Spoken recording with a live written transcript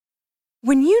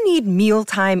When you need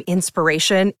mealtime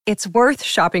inspiration, it's worth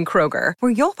shopping Kroger,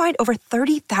 where you'll find over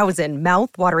 30,000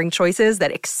 mouth-watering choices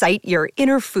that excite your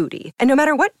inner foodie. And no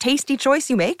matter what tasty choice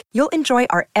you make, you'll enjoy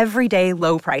our everyday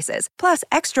low prices, plus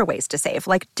extra ways to save,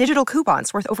 like digital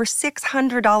coupons worth over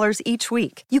 $600 each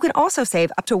week. You can also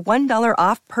save up to $1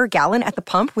 off per gallon at the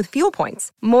pump with fuel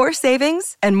points. More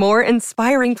savings and more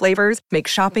inspiring flavors make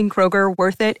shopping Kroger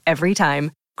worth it every time.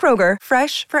 Kroger,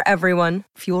 fresh for everyone.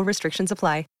 Fuel restrictions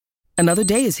apply. Another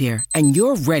day is here, and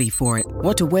you're ready for it.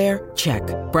 What to wear? Check.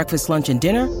 Breakfast, lunch, and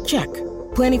dinner? Check.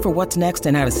 Planning for what's next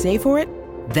and how to save for it?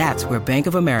 That's where Bank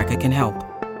of America can help.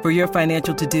 For your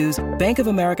financial to-dos, Bank of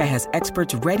America has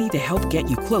experts ready to help get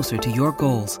you closer to your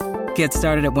goals. Get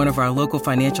started at one of our local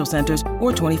financial centers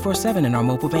or 24/7 in our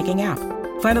mobile banking app.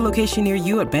 Find a location near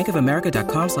you at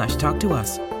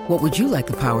bankofamerica.com/talktous. What would you like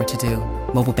the power to do?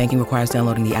 Mobile banking requires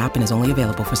downloading the app and is only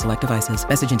available for select devices.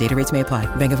 Message and data rates may apply.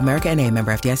 Bank of America N.A.,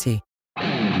 member FDIC.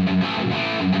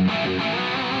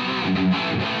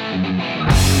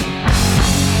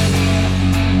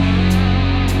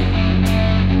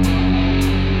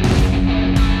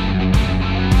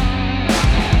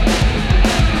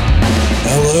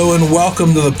 Hello and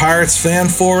welcome to the Pirates Fan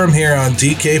Forum here on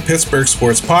DK Pittsburgh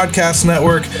Sports Podcast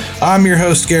Network. I'm your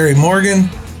host, Gary Morgan.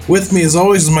 With me, as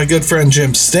always, is my good friend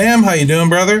Jim Stam. How you doing,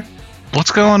 brother?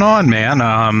 What's going on, man?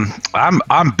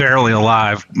 I'm barely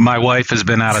alive. My wife has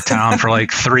been out of town for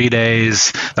like 3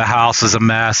 days. The house is a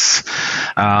mess.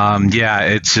 I'm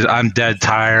dead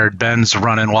tired. Ben's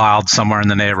running wild somewhere in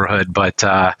the neighborhood, but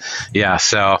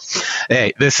So,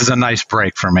 hey, this is a nice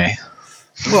break for me.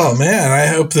 Well, man, I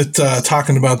hope that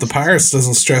talking about the Pirates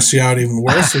doesn't stress you out even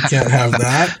worse. We can't have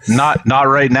that. Not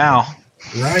right now.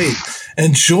 Right.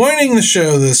 And joining the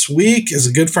show this week is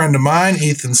a good friend of mine,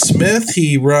 Ethan Smith.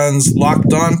 He runs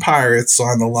Locked On Pirates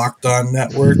on the Locked On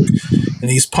Network, and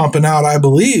he's pumping out, I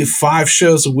believe, 5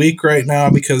 shows a week right now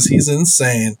because he's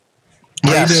insane.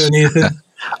 How you doing,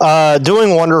 Ethan?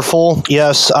 Doing wonderful,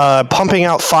 yes. Pumping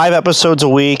out 5 episodes a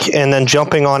week and then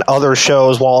jumping on other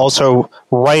shows while also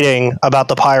writing about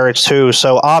the Pirates too.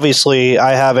 So obviously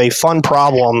I have a fun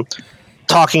problem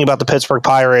talking about the Pittsburgh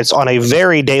Pirates on a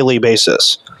very daily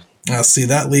basis. Now, see,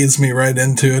 that leads me right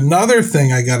into another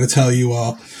thing I got to tell you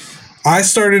all. I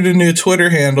started a new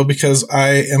Twitter handle because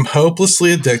I am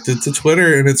hopelessly addicted to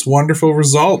Twitter and its wonderful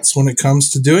results when it comes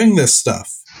to doing this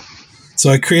stuff. So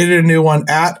I created a new one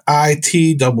at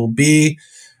ITBB.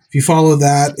 If you follow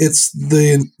that, it's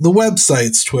the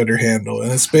website's Twitter handle,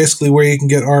 and it's basically where you can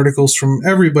get articles from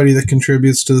everybody that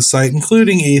contributes to the site,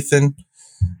 including Ethan.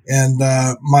 And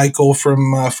Michael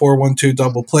from 412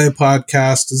 Double Play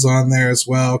Podcast is on there as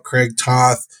well. Craig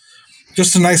Toth.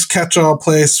 Just a nice catch-all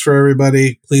place for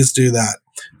everybody. Please do that.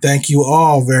 Thank you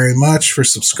all very much for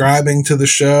subscribing to the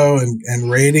show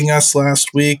and rating us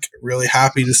last week. Really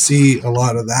happy to see a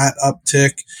lot of that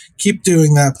uptick. Keep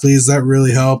doing that, please. That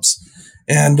really helps.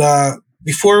 And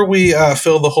before we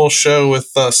fill the whole show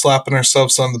with slapping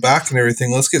ourselves on the back and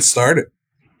everything, let's get started.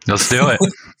 Let's do it.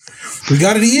 We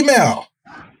got an email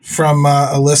from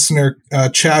a listener,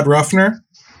 Chad Ruffner.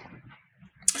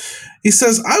 He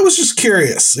says, I was just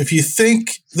curious if you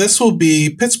think this will be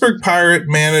Pittsburgh Pirate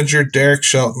manager Derek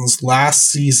Shelton's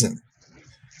last season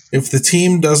if the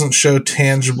team doesn't show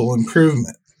tangible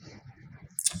improvement.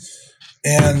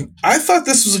 And I thought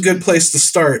this was a good place to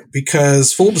start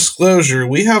because, full disclosure,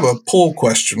 we have a poll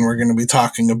question we're going to be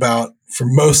talking about for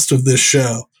most of this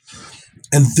show.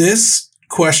 And this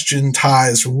question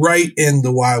ties right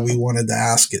into why we wanted to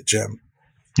ask it, Jim.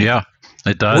 Yeah,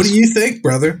 it does. What do you think,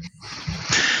 brother?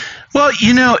 Well,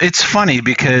 it's funny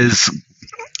because,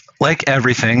 like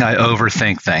everything, I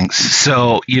overthink things.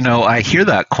 So, I hear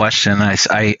that question. I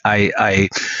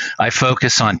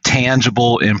focus on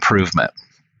tangible improvement.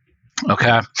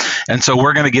 Okay, and so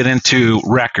we're going to get into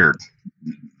record,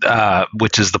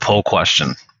 which is the poll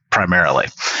question primarily,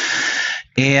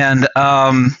 and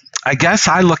I guess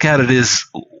I look at it as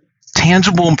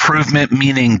tangible improvement,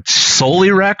 meaning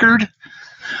solely record,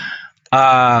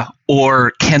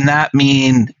 or can that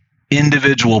mean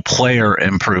individual player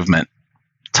improvement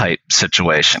type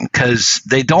situation? Because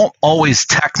they don't always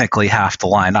technically have to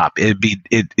line up.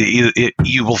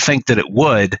 You will think that it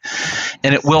would,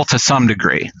 and it will to some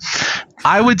degree.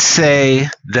 I would say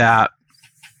that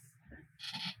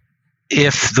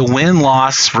if the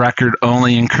win-loss record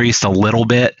only increased a little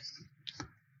bit,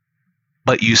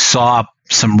 but you saw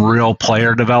some real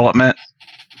player development,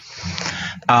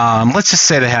 let's just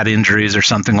say they had injuries or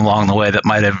something along the way that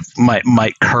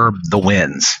might curb the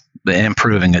wins,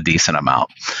 improving a decent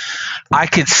amount. I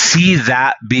could see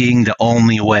that being the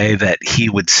only way that he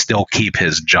would still keep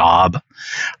his job.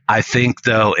 I think,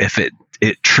 though, if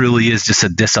it truly is just a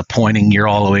disappointing year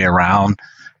all the way around,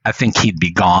 I think he'd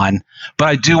be gone. But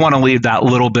I do want to leave that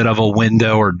little bit of a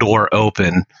window or door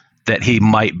open that he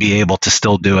might be able to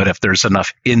still do it if there's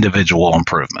enough individual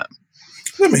improvement.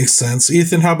 That makes sense.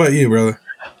 Ethan, how about you, brother?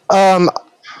 I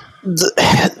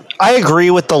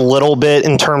agree with the little bit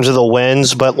in terms of the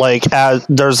wins, but like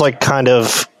there's like kind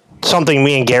of something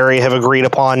me and Gary have agreed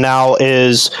upon now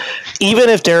is even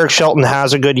if Derek Shelton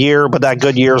has a good year, but that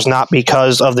good year is not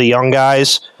because of the young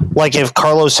guys. Like if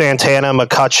Carlos Santana,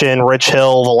 McCutchen, Rich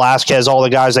Hill, Velasquez, all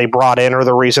the guys they brought in are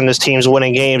the reason this team's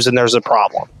winning games, then there's a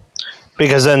problem.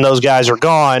 Because then those guys are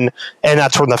gone, and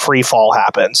that's when the free fall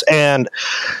happens. And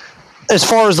as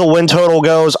far as the win total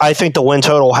goes, I think the win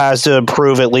total has to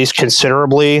improve at least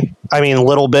considerably. I mean, a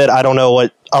little bit. I don't know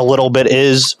what a little bit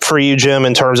is for you, Jim,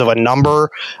 in terms of a number,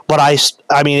 but I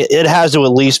mean, it has to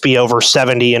at least be over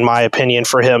 70, in my opinion,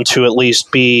 for him to at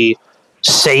least be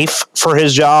safe for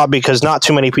his job, because not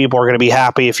too many people are going to be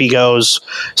happy if he goes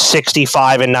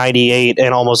 65-98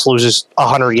 and almost loses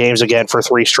 100 games again for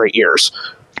 3 straight years.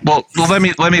 Well, let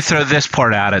me throw this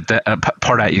part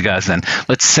at you guys. Then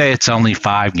let's say it's only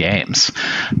 5 games,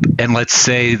 and let's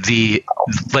say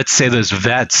those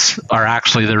vets are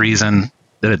actually the reason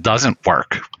that it doesn't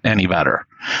work any better.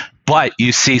 But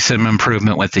you see some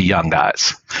improvement with the young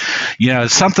guys,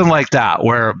 something like that,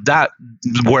 where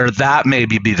that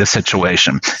maybe be the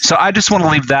situation. So I just want to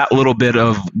leave that little bit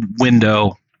of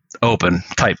window open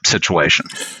type situation.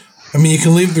 I mean, you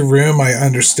can leave the room. I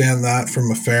understand that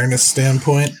from a fairness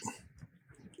standpoint.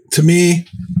 To me,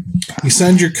 you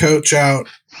send your coach out,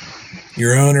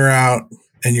 your owner out,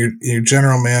 and your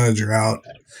general manager out,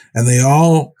 and they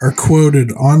all are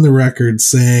quoted on the record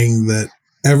saying that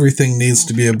everything needs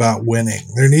to be about winning.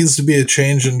 There needs to be a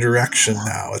change in direction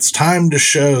now. It's time to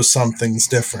show something's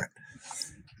different.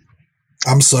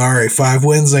 I'm sorry, 5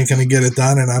 wins ain't going to get it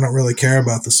done, and I don't really care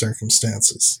about the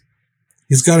circumstances.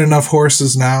 He's got enough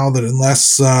horses now that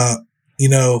unless,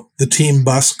 the team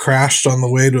bus crashed on the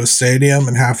way to a stadium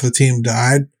and half the team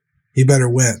died, he better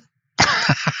win.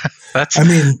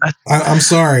 I'm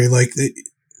sorry. Like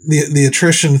the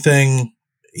attrition thing,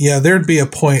 yeah, there'd be a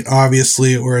point,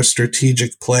 obviously, or a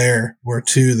strategic player or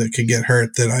two that could get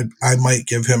hurt that I might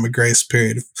give him a grace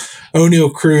period. If O'Neal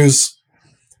Cruz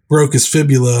broke his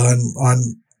fibula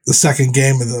on the second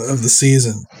game of the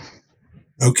season,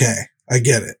 okay, I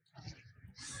get it.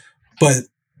 But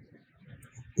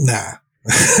nah,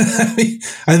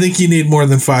 I think you need more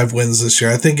than 5 wins this year.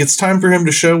 I think it's time for him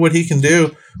to show what he can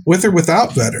do with or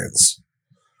without veterans.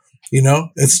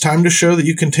 It's time to show that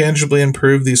you can tangibly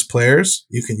improve these players.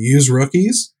 You can use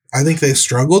rookies. I think they've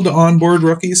struggled to onboard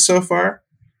rookies so far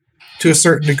to a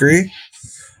certain degree.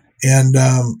 And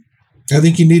I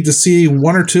think you need to see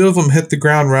 1 or 2 of them hit the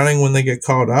ground running when they get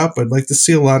called up. I'd like to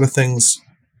see a lot of things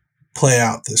play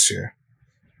out this year.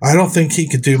 I don't think he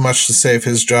could do much to save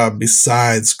his job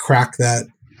besides crack that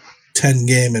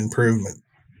 10-game improvement.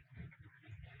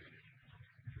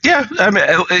 Yeah, I mean,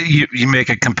 you make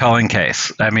a compelling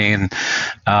case. I mean,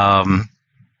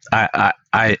 I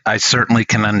certainly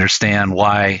can understand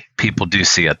why people do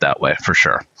see it that way, for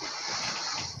sure.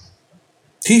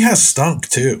 He has stunk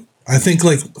too. I think,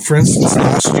 like, for instance,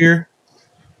 last year,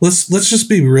 let's just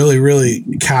be really, really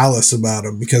callous about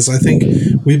him, because I think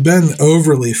we've been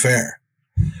overly fair.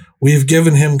 We've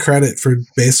given him credit for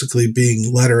basically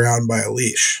being led around by a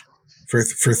leash for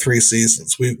 3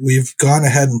 seasons. We've gone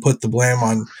ahead and put the blame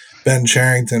on Ben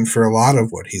Cherington for a lot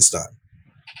of what he's done.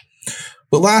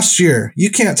 But last year, you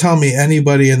can't tell me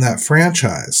anybody in that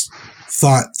franchise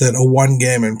thought that a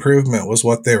 1-game improvement was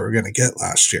what they were going to get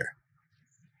last year.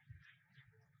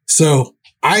 So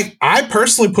I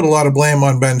personally put a lot of blame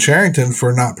on Ben Cherington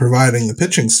for not providing the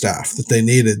pitching staff that they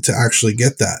needed to actually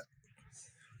get that.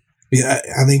 Yeah,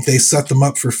 I think they set them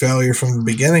up for failure from the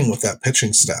beginning with that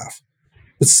pitching staff.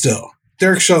 But still,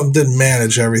 Derek Shelton didn't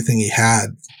manage everything he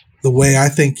had the way I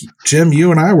think, Jim,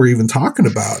 you and I were even talking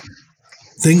about.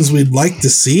 Things we'd like to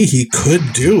see he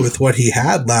could do with what he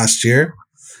had last year.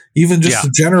 Even just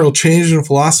a general change in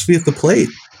philosophy at the plate.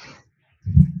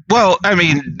 Well, I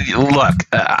mean, look,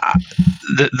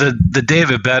 the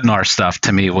David Bednar stuff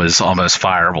to me was almost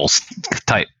fireable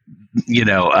type,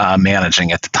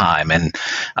 managing at the time, and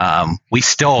we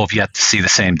still have yet to see the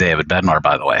same David Bednar.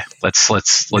 By the way, let's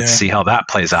see how that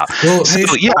plays out. Well,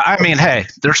 hey,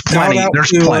 there's plenty.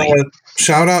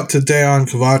 Shout out to Dejan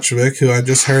Kovacevic, who I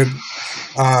just heard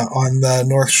on the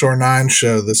North Shore 9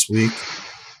 show this week.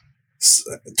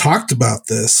 Talked about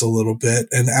this a little bit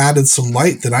and added some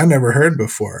light that I never heard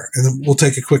before. And then we'll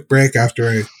take a quick break after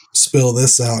I spill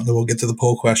this out, and then we'll get to the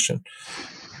poll question.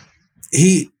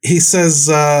 He says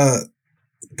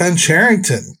Ben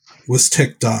Cherington was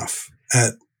ticked off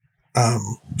at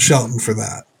Shelton for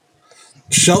that.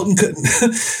 Shelton couldn't,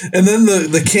 and then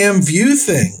the Cam View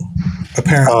thing.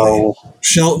 Apparently,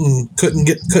 Shelton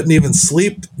couldn't even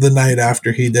sleep the night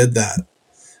after he did that,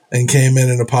 and came in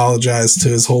and apologized to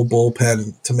his whole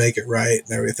bullpen to make it right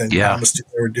and everything. Yeah. Promised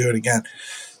they would do it again.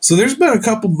 So there's been a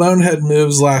couple bonehead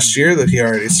moves last year that he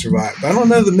already survived. I don't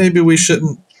know that maybe we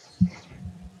shouldn't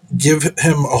give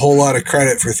him a whole lot of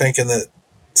credit for thinking that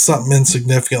something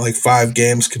insignificant like 5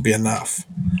 games could be enough.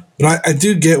 But I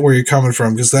do get where you're coming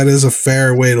from, because that is a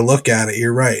fair way to look at it.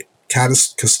 You're right.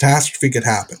 Catastrophe could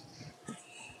happen.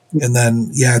 And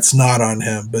then, yeah, it's not on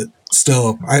him. But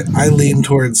still, I lean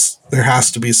towards there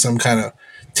has to be some kind of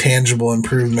tangible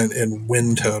improvement in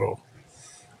win total,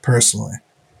 personally.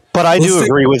 But I do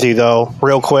agree with you, though,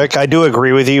 real quick. I do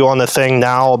agree with you on the thing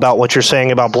now about what you're saying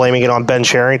about blaming it on Ben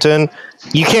Cherington.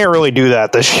 You can't really do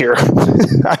that this year.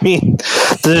 I mean,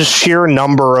 the sheer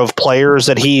number of players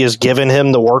that he has given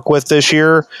him to work with this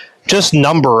year, just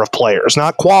number of players,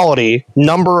 not quality,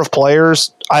 number of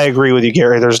players. I agree with you,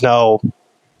 Gary. There's no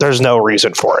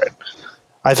reason for it.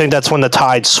 I think that's when the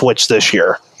tide switched this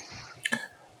year.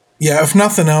 Yeah, if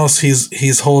nothing else,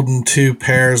 he's holding 2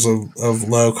 pairs of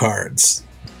low cards.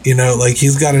 You know, like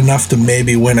he's got enough to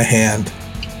maybe win a hand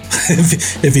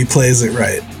if he plays it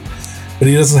right. But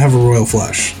he doesn't have a royal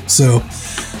flush. So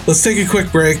let's take a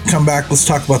quick break, come back, let's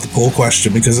talk about the poll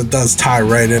question, because it does tie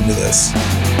right into this.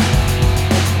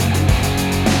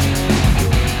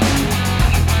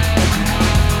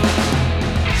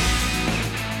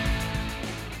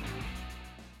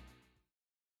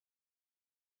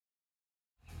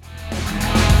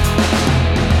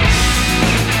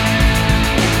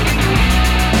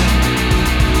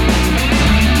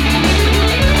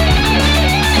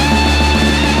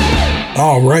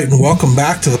 All right, and welcome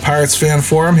back to the Pirates Fan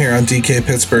Forum here on DK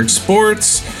Pittsburgh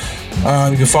Sports.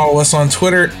 You can follow us on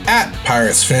Twitter at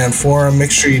Pirates Fan Forum.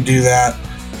 Make sure you do that.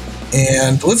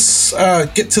 And let's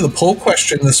get to the poll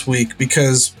question this week,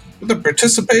 because the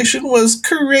participation was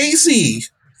crazy.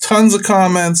 Tons of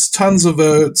comments, tons of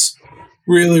votes.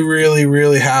 Really, really,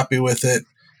 really happy with it.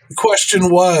 The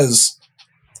question was,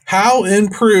 how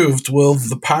improved will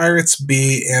the Pirates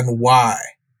be and why?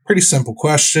 Pretty simple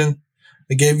question.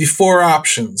 I gave you 4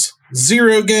 options: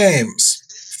 0 games,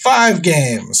 5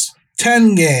 games,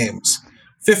 10 games,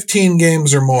 15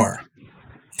 games or more.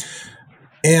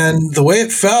 And the way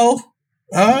it fell,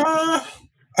 I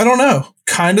don't know.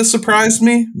 Kind of surprised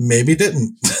me. Maybe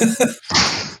didn't.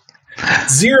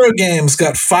 0 games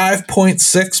got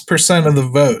 5.6% of the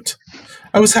vote.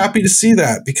 I was happy to see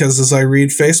that, because as I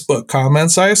read Facebook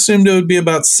comments, I assumed it would be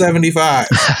about 75.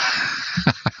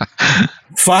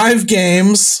 5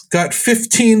 games got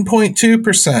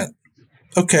 15.2%.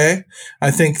 Okay. I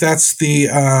think that's the,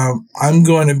 I'm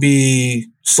going to be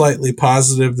slightly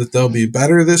positive that they'll be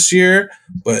better this year,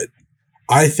 but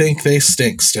I think they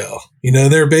stink still. You know,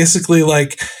 they're basically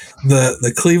like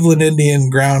the Cleveland Indian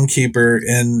groundkeeper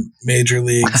in Major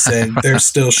League saying they're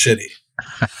still shitty.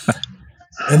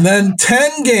 And then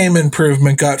 10 game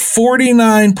improvement got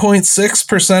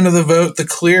 49.6% of the vote, the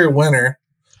clear winner.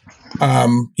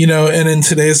 You know, and in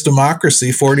today's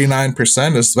democracy,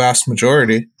 49% is the vast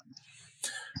majority.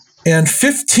 And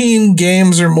 15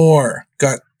 games or more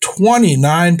got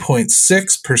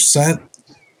 29.6%,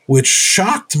 which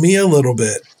shocked me a little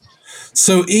bit.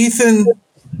 So, Ethan,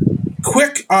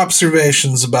 quick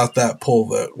observations about that poll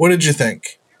vote. What did you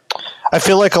think? I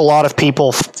feel like a lot of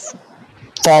people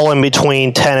fall in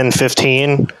between 10 and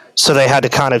 15, so they had to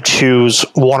kind of choose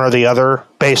one or the other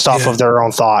based off of their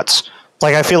own thoughts.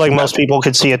 Like, I feel like most people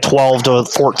could see a 12 to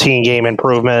 14 game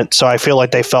improvement, so I feel like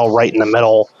they fell right in the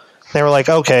middle. They were like,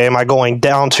 okay, am I going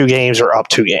down 2 games or up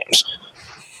 2 games?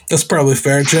 That's probably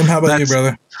fair. Jim, how about you,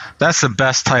 brother? That's the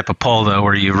best type of poll, though,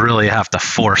 where you really have to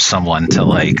force someone to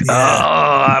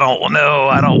I don't know,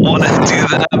 I don't want to do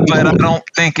that, but I don't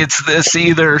think it's this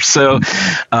either. So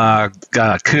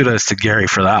kudos to Gary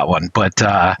for that one. But,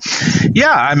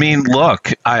 yeah, I mean,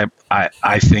 look, I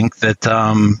think that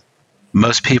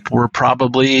most people were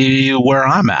probably where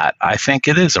I'm at. I think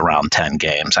it is around 10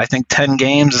 games. I think 10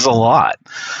 games is a lot.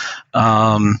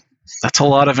 That's a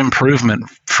lot of improvement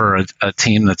for a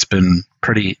team that's been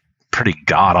pretty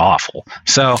god awful.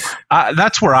 So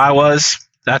that's where I was.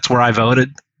 That's where I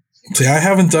voted. See, I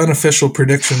haven't done official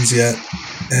predictions yet,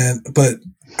 but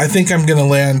I think I'm going to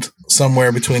land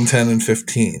somewhere between 10 and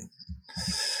 15.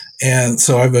 And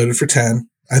so I voted for 10.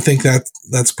 I think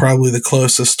that's probably the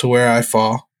closest to where I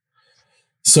fall.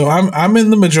 So I'm in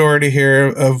the majority here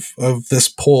of this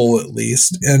poll, at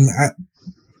least. And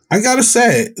I gotta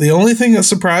say, the only thing that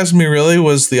surprised me really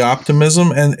was the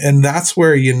optimism, and that's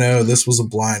where this was a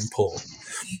blind poll.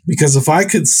 Because if I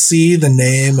could see the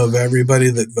name of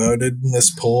everybody that voted in this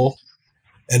poll,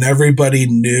 and everybody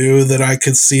knew that I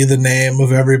could see the name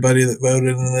of everybody that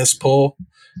voted in this poll,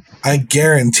 I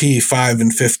guarantee 5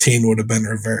 and 15 would have been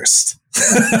reversed.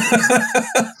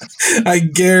 I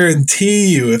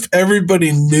guarantee you, if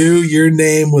everybody knew your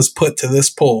name was put to this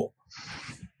poll,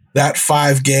 that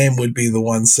 5 game would be the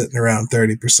one sitting around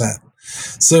 30%.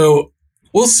 So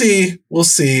we'll see. We'll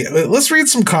see. Let's read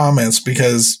some comments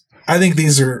because I think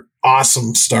these are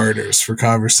awesome starters for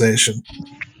conversation.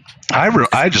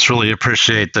 I just really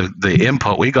appreciate the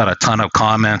input. We got a ton of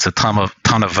comments, a ton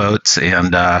of votes,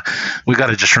 and we got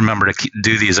to just remember to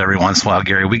do these every once in a while,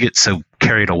 Gary. We get so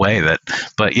carried away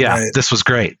but yeah, right. This was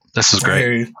great. This was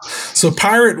great. So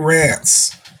Pirate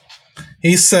Rants.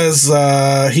 He says,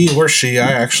 he or she,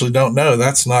 I actually don't know.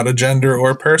 That's not a gender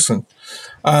or person.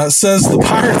 Says the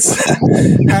Pirates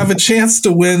have a chance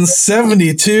to win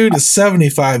 72 to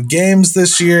 75 games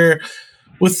this year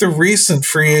with the recent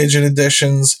free agent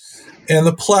additions and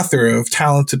the plethora of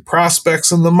talented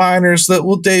prospects in the minors that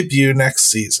will debut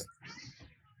next season.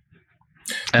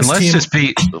 And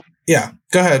yeah,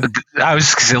 go ahead. I was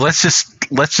just going to say,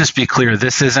 let's just be clear.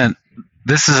 This is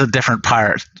a different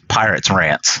Pirates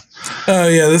Rants. Oh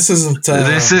yeah, this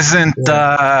isn't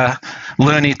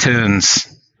Looney Tunes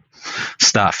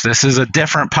stuff. This is a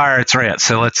different Pirates Rant.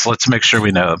 So let's make sure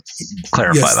we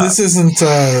clarify that. This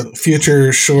isn't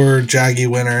future Shore Jaggy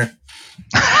winner,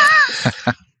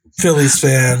 Phillies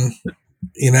fan.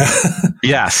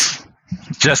 Yes,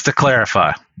 just to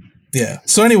clarify. Yeah.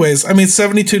 So, anyways,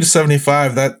 72 to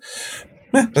 75.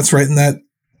 That's right in that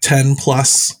 10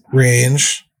 plus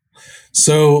range.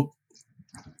 So,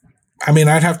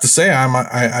 I'd have to say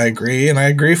I agree, and I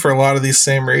agree for a lot of these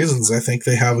same reasons. I think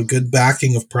they have a good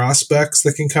backing of prospects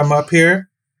that can come up here.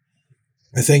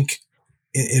 I think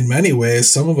in many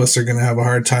ways, some of us are going to have a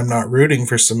hard time not rooting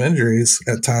for some injuries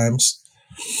at times,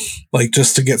 like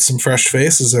just to get some fresh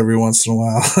faces every once in a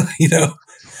while.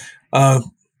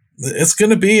 It's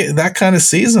going to be that kind of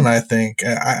season, I think.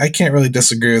 I can't really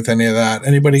disagree with any of that.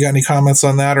 Anybody got any comments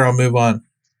on that, or I'll move on?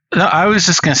 No, I was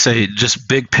just going to say, just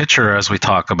big picture as we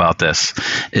talk about this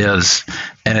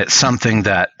and it's something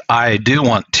that I do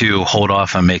want to hold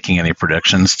off on making any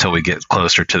predictions till we get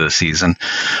closer to the season.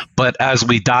 But as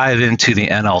we dive into the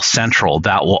NL Central,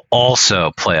 that will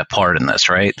also play a part in this,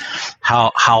 right?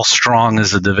 How strong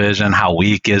is the division? How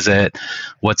weak is it?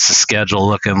 What's the schedule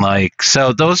looking like?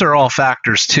 So those are all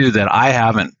factors too that I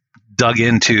haven't dug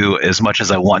into as much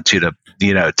as I want to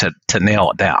nail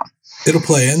it down. It'll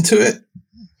play into it.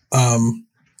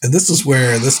 And this is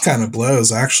where this kind of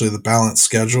blows, actually, the balanced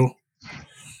schedule.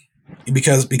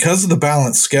 Because of the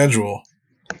balanced schedule,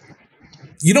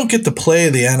 you don't get to play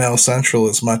the NL Central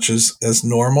as much as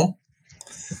normal.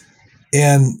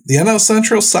 And the NL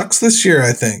Central sucks this year,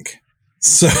 I think.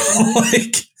 So,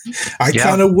 I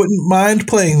kind of wouldn't mind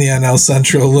playing the NL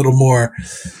Central a little more.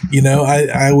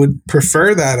 I would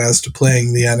prefer that as to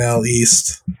playing the NL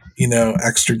East,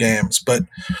 extra games. But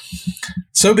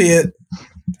so be it.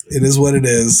 It is what it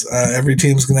is. Every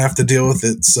team's going to have to deal with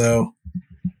it. So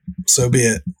be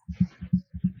it.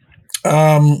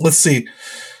 Let's see.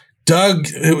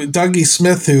 Dougie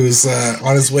Smith, who's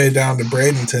on his way down to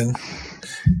Bradenton,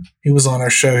 he was on our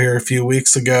show here a few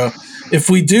weeks ago. If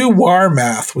we do WAR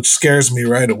math, which scares me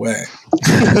right away,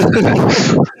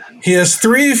 he has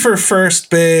 3 for first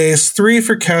base, 3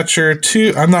 for catcher,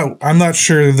 2. I'm not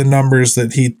sure the numbers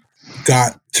that he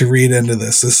got to read into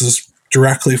this. This is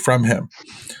directly from him.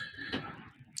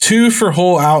 2 for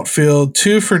whole outfield,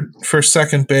 2 for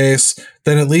second base,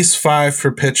 then at least 5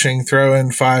 for pitching, throw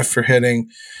in 5 for hitting.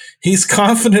 He's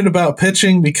confident about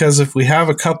pitching because if we have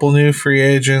a couple new free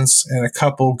agents and a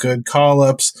couple good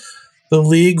call-ups, the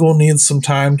league will need some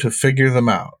time to figure them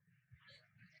out.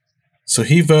 So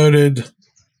he voted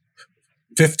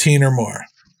 15 or more.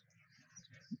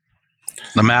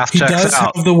 The math checks out. He does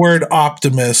have the word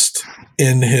optimist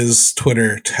in his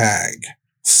Twitter tag.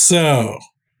 So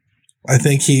I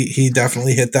think he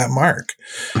definitely hit that mark.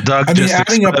 Doug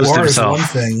adding up WAR is one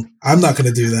thing. I'm not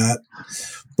going to do that.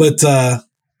 But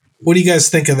what do you guys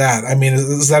think of that?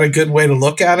 Is that a good way to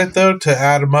look at it, though, to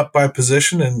add them up by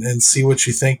position and see what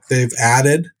you think they've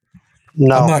added?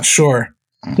 No. I'm not sure.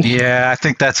 Yeah, I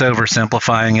think that's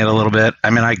oversimplifying it a little bit.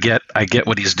 I get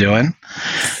what he's doing.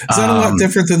 Is that a lot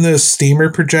different than those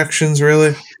steamer projections,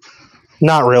 really?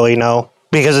 Not really, no.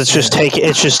 Because it's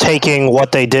just taking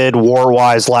what they did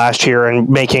WAR-wise last year and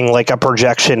making like a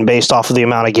projection based off of the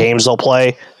amount of games they'll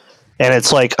play. And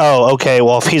it's like, oh, okay,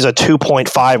 well, if he's a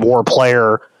 2.5 WAR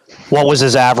player, what was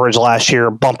his average last year,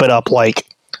 bump it up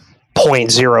like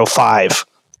 0.05.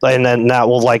 And then that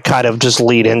will like kind of just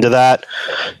lead into that.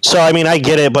 So, I mean, I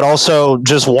get it, but also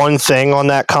just one thing on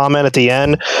that comment at the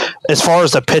end, as far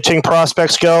as the pitching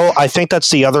prospects go, I think that's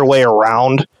the other way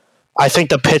around. I think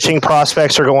the pitching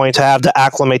prospects are going to have to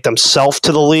acclimate themselves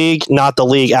to the league, not the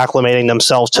league acclimating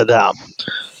themselves to them.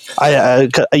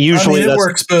 Usually it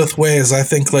works both ways. I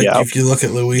think if you look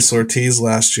at Luis Ortiz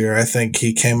last year, I think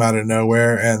he came out of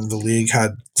nowhere and the league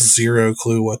had zero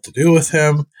clue what to do with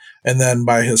him. And then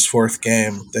by his fourth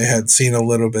game, they had seen a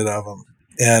little bit of him.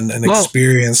 And an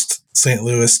experienced St.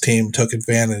 Louis team took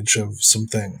advantage of some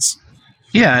things.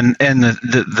 Yeah, and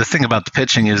the thing about the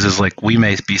pitching is like we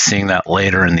may be seeing that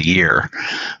later in the year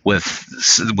with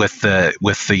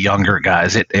the younger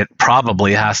guys. It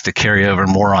probably has to carry over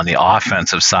more on the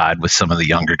offensive side with some of the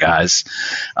younger guys.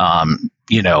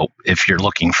 If you're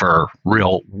looking for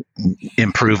real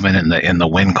improvement in the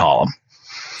win column.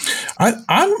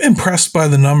 I'm impressed by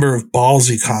the number of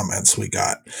ballsy comments we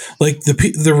got. Like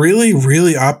the really,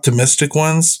 really optimistic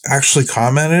ones actually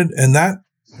commented, and that,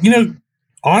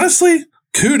 honestly,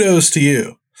 kudos to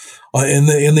you in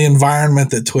the environment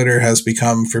that Twitter has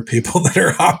become for people that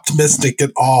are optimistic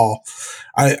at all.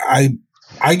 I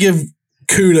give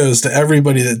kudos to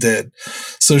everybody that did.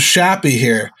 So Shappy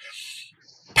here,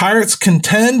 Pirates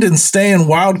contend and stay in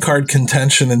wildcard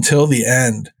contention until the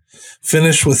end.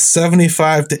 Finish with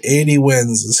 75 to 80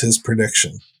 wins is his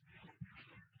prediction.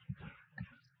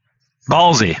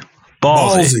 Ballsy.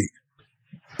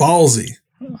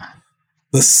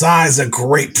 The size of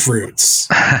grapefruits.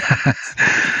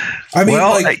 I mean,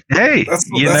 hey,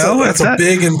 that's a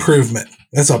big improvement.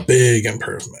 That's a big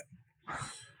improvement.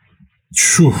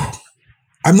 Whew.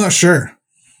 I'm not sure.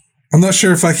 I'm not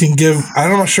sure if I can go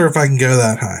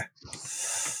that high.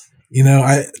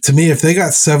 To me, if they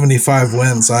got 75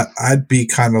 wins, I'd be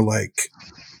kind of like,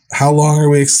 how long are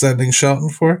we extending Shelton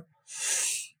for?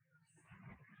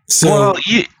 So,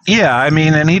 yeah, I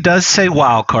mean, and he does say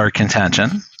wild card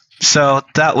contention, so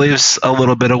that leaves a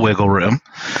little bit of wiggle room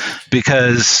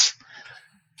because,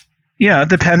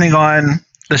 depending on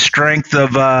the strength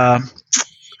of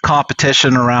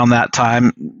competition around that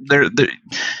time, there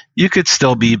you could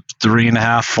still be 3.5,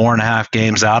 4.5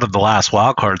 games out of the last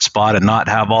wild card spot and not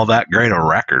have all that great a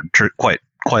record. Quite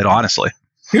honestly.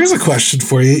 Here's a question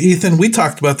for you, Ethan. We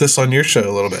talked about this on your show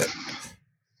a little bit.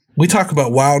 We talk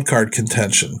about wild card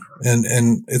contention,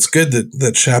 and it's good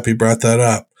that Shappy brought that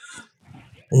up.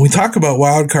 When we talk about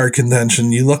wild card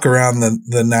contention, you look around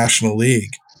the National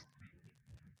League.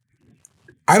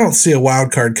 I don't see a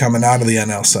wild card coming out of the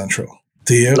NL Central.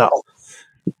 Do you?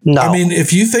 No. I mean,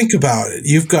 if you think about it,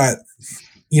 you've got,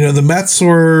 the Mets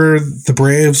or the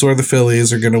Braves or the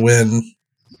Phillies are going to win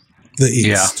the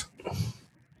East. Yeah.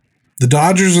 The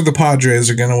Dodgers or the Padres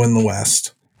are going to win the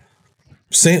West.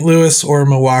 St. Louis or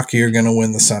Milwaukee are going to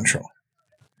win the Central.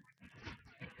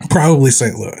 Probably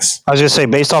St. Louis. I was going to say,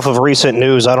 based off of recent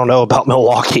news, I don't know about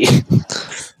Milwaukee.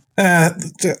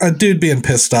 A dude being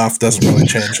pissed off doesn't really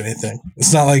change anything.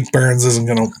 It's not like Burns isn't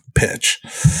going to pitch.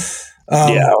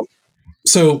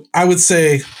 So I would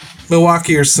say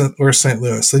Milwaukee or St.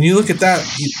 Louis. And you look at that,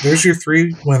 there's your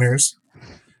three winners.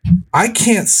 I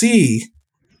can't see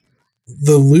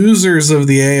the losers of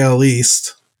the AL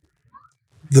East,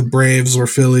 the Braves or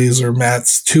Phillies or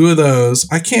Mets, two of those.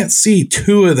 I can't see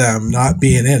two of them not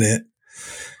being in it.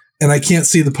 And I can't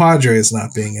see the Padres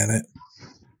not being in it.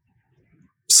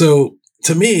 So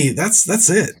to me, that's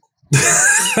it.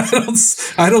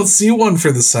 I don't see one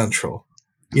for the Central.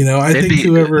 I think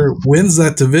whoever wins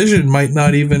that division might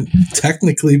not even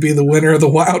technically be the winner of the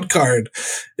wild card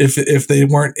if they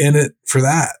weren't in it for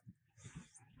that.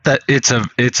 That it's a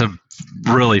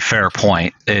really fair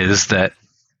point. Is that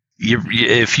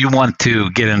if you want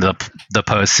to get into the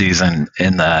postseason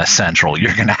in the Central,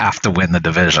 you're going to have to win the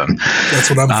division. That's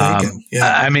what I'm thinking.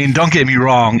 Yeah. I mean, don't get me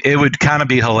wrong. It would kind of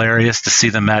be hilarious to see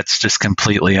the Mets just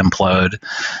completely implode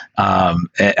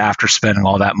after spending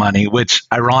all that money, which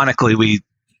ironically we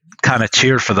kind of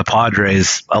cheer for the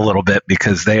Padres a little bit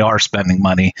because they are spending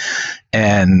money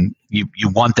and you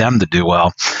want them to do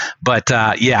well. But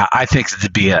I think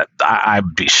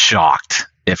I'd be shocked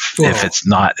if it's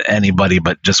not anybody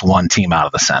but just one team out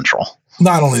of the Central.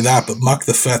 Not only that, but Muck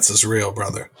the Fets is real,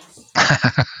 brother.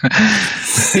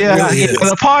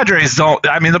 The Padres don't.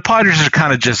 I mean, the Padres are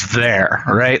kind of just there,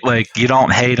 right? Like you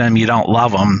don't hate them, you don't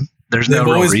love them. They've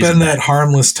always been that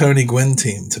harmless Tony Gwynn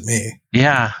team to me.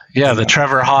 Yeah, the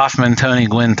Trevor Hoffman, Tony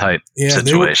Gwynn type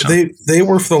situation. They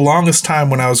were for the longest time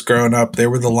when I was growing up. They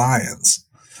were the Lions.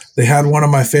 They had one of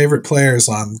my favorite players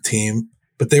on the team,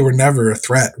 but they were never a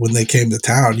threat when they came to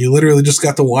town. You literally just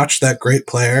got to watch that great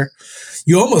player.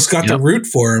 You almost got to root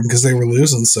for him because they were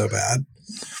losing so bad.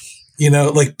 You know,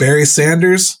 like Barry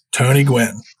Sanders, Tony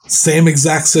Gwynn. Same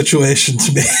exact situation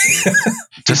to me.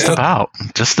 Just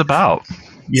about.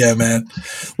 Yeah, man.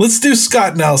 Let's do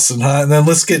Scott Nelson, huh? And then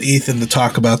let's get Ethan to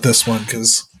talk about this one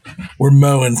because we're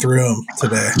mowing through him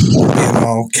today. We're being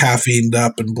all caffeined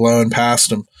up and blowing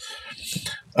past him.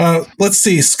 Let's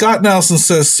see. Scott Nelson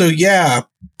says, so yeah,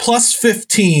 plus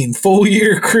 15, full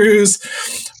year cruise,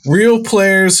 real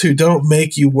players who don't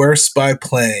make you worse by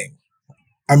playing.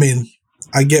 I mean,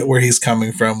 I get where he's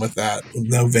coming from with that.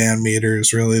 No Van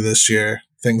Meters really this year.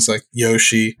 Things like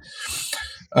Yoshi.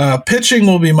 Pitching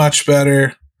will be much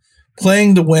better.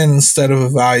 Playing to win instead of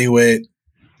evaluate.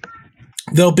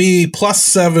 They'll be plus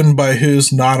 7 by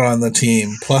who's not on the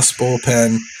team. Plus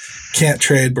bullpen. Can't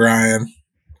trade Brian.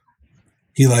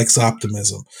 He likes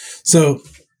optimism. So,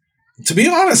 to be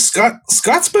honest,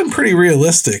 Scott's been pretty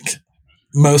realistic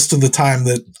most of the time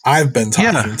that I've been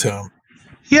talking to him.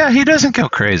 Yeah, he doesn't go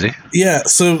crazy. Yeah,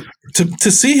 so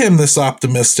to see him this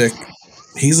optimistic,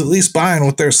 he's at least buying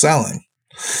what they're selling.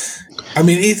 I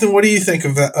mean, Ethan, what do you think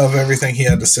of everything he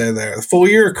had to say there? The full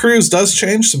year of cruise does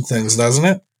change some things, doesn't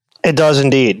it? It does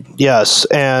indeed, yes.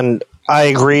 And I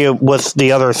agree with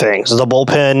the other things. The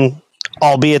bullpen,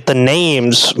 albeit the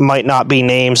names might not be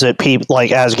names that people,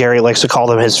 like as Gary likes to call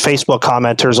them, his Facebook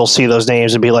commenters will see those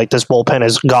names and be like, this bullpen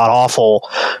is god-awful.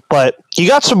 But you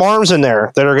got some arms in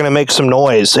there that are going to make some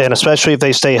noise, and especially if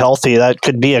they stay healthy, that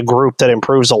could be a group that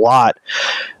improves a lot.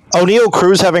 O'Neill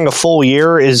Cruz having a full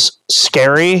year is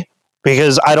scary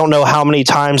because I don't know how many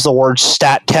times the word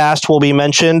StatCast will be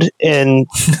mentioned in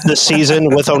the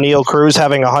season with O'Neill Cruz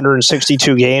having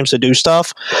 162 games to do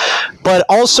stuff. But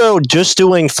also just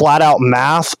doing flat-out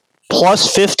math,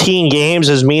 plus 15 games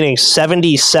is meaning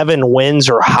 77 wins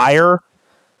or higher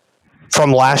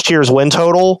from last year's win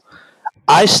total.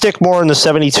 I stick more in the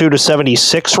 72 to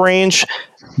 76 range,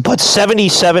 but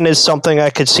 77 is something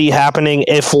I could see happening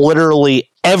if literally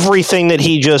everything that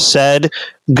he just said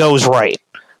goes right.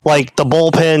 Like the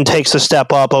bullpen takes a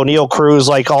step up. O'Neill Cruz,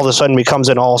 like all of a sudden becomes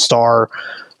an all-star.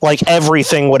 Like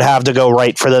everything would have to go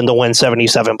right for them to win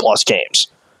 77 plus games.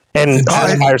 And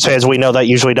as Pirates fans, we know that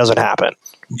usually doesn't happen.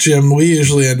 Jim, we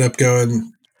usually end up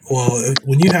going, well,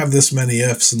 when you have this many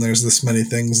ifs and there's this many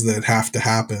things that have to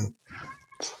happen,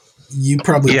 you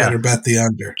probably better bet the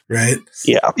under, right?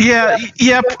 Yeah.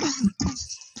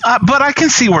 But I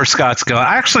can see where Scott's going.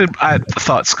 I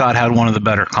thought Scott had one of the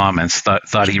better comments.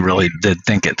 Thought he really did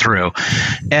think it through,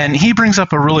 and he brings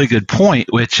up a really good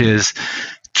point, which is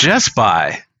just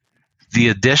by the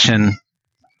addition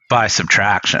by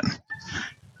subtraction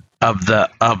of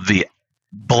the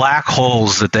black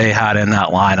holes that they had in that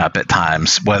lineup at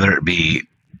times, whether it be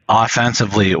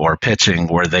offensively or pitching,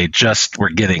 where they just were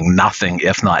getting nothing,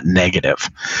 if not negative.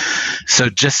 So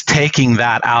just taking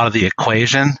that out of the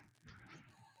equation.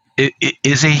 It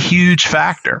is a huge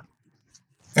factor.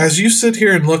 As you sit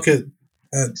here and look at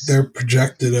their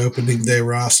projected opening day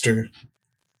roster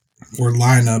or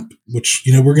lineup, which,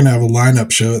 you know, we're going to have a lineup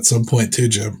show at some point too,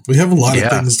 Jim. We have a lot of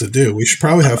things to do. We should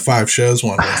probably have 5 shows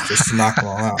one week just to knock them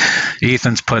all out.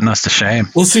 Ethan's putting us to shame.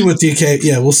 We'll see what DK.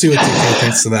 Yeah, we'll see what DK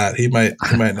thinks of that. He might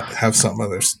have something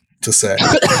others to say.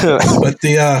 But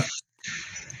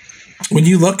when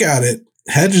you look at it,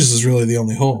 Hedges is really the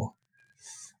only hole,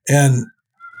 and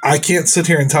I can't sit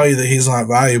here and tell you that he's not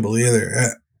valuable either.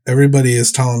 Everybody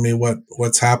is telling me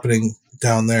what's happening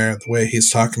down there, the way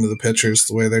he's talking to the pitchers,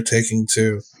 the way they're taking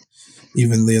to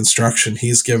even the instruction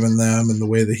he's given them and the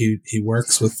way that he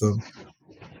works with them.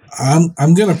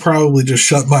 I'm going to probably just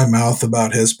shut my mouth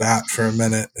about his bat for a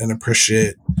minute and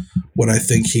appreciate what I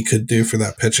think he could do for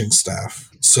that pitching staff.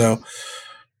 So,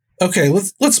 okay,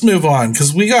 let's move on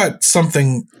because we got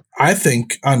something I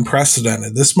think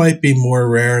unprecedented. This might be more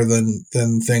rare than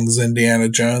things Indiana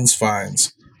Jones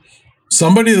finds.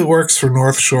 Somebody that works for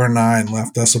North Shore 9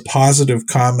 left us a positive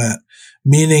comment,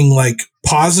 meaning like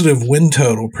positive win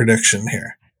total prediction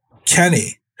here.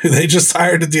 Kenny, who they just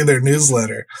hired to do their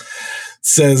newsletter,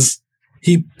 says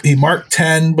he marked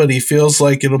 10, but he feels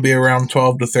like it'll be around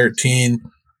 12 to 13.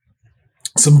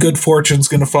 Some good fortune's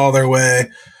going to fall their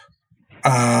way.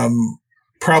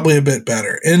 Probably a bit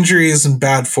better. Injuries and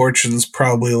bad fortunes,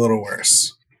 probably a little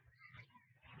worse.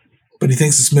 But he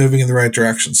thinks it's moving in the right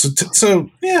direction.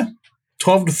 So yeah,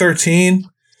 12 to 13.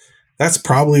 That's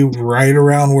probably right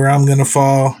around where I'm going to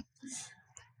fall.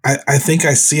 I think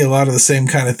I see a lot of the same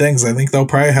kind of things. I think they'll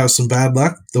probably have some bad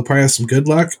luck. They'll probably have some good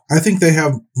luck. I think they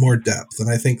have more depth, and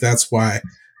I think that's why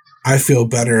I feel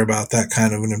better about that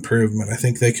kind of an improvement. I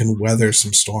think they can weather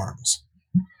some storms.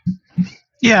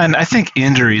 Yeah, and I think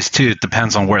injuries too. It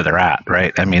depends on where they're at,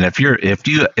 right? I mean, if you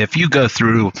go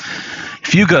through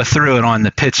it on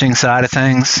the pitching side of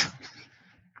things,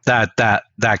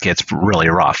 that gets really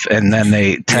rough, and then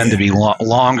they tend to be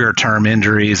longer term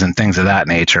injuries and things of that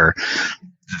nature.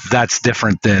 That's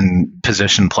different than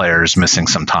position players missing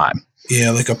some time.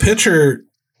 Yeah, like a pitcher.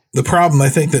 The problem I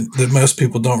think that most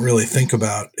people don't really think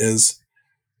about is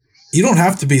you don't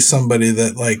have to be somebody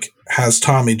that like has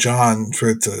Tommy John for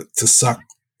it to suck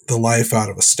the life out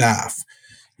of a staff.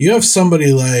 You have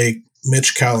somebody like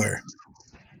Mitch Keller,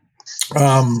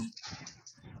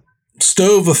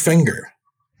 stove a finger,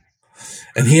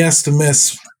 and he has to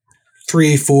miss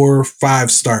 3, 4,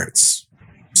 5 starts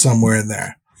somewhere in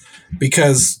there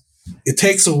because it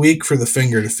takes a week for the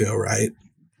finger to feel right.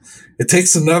 It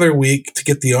takes another week to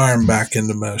get the arm back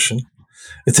into motion.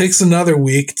 It takes another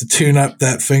week to tune up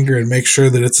that finger and make sure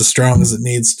that it's as strong as it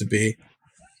needs to be.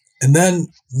 And then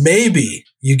maybe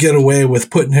you get away with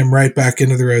putting him right back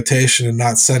into the rotation and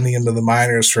not sending him to the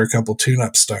minors for a couple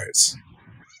tune-up starts.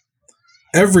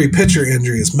 Every pitcher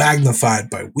injury is magnified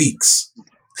by weeks.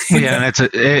 Yeah, and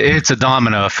it's a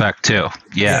domino effect too.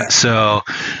 Yeah. So,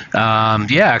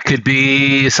 it could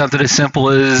be something as simple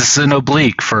as an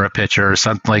oblique for a pitcher or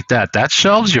something like that. That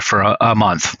shelves you for a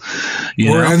month.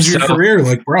 Or ends your career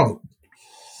like bro.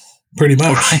 Pretty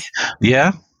much. Right.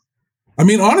 Yeah. I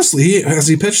mean, honestly, has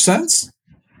he pitched since?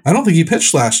 I don't think he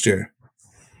pitched last year.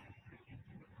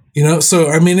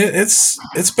 So I mean,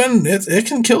 it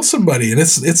can kill somebody, and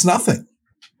it's nothing.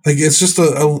 Like it's just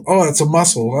it's a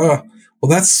muscle. Well,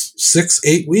 that's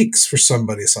 6-8 weeks for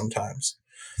somebody sometimes.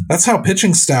 That's how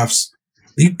pitching staffs,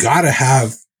 you got to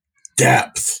have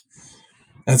depth.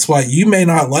 That's why you may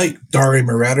not like Dauri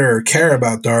Moreta or care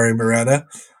about Dauri Moreta,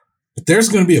 but there's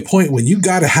going to be a point when you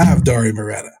got to have Dauri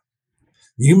Moreta.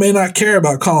 You may not care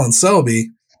about Colin Selby,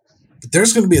 but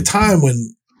there's going to be a time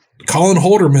when Colin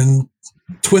Holderman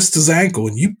twists his ankle,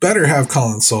 and you better have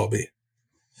Colin Selby.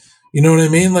 You know what I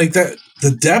mean? Like that. The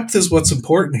depth is what's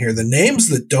important here. The names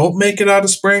that don't make it out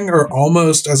of spring are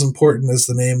almost as important as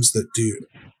the names that do.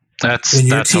 That's a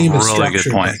really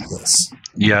good point. Like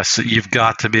yes, you've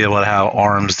got to be able to have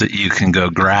arms that you can go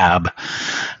grab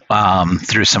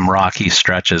through some rocky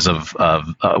stretches of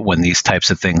when these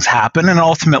types of things happen, and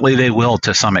ultimately they will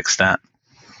to some extent.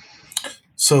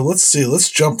 So let's see. Let's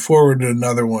jump forward to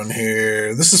another one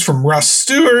here. This is from Russ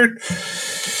Stewart.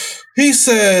 He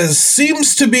says,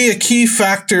 seems to be a key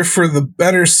factor for the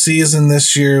better season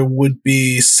this year would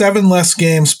be 7 less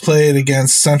games played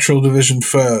against Central Division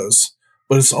foes,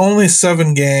 but it's only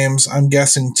 7 games. I'm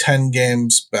guessing 10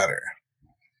 games better.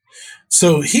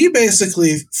 So he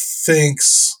basically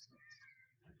thinks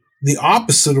the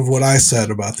opposite of what I said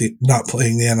about the not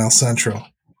playing the NL Central.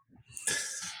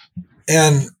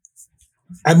 And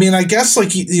I mean, I guess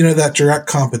like, that direct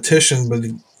competition, but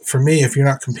for me, if you're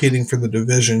not competing for the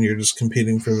division, you're just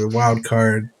competing for the wild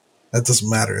card. That doesn't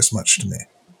matter as much to me.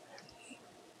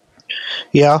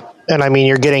 Yeah, and I mean,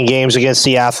 you're getting games against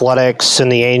the Athletics and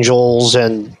the Angels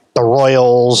and the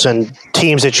Royals and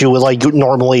teams that you would like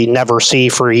normally never see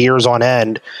for years on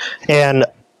end. And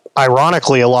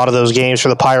ironically, a lot of those games for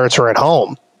the Pirates are at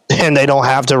home, and they don't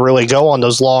have to really go on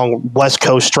those long West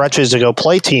Coast stretches to go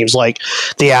play teams like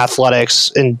the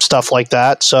Athletics and stuff like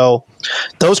that. So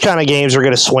those kind of games are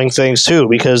going to swing things too,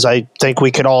 because I think we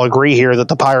could all agree here that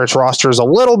the Pirates roster is a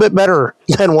little bit better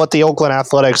than what the Oakland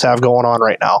Athletics have going on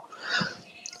right now.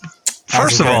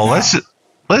 First of all,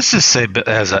 let's just say,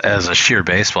 as a sheer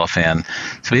baseball fan,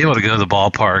 to be able to go to the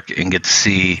ballpark and get to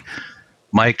see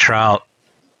Mike Trout,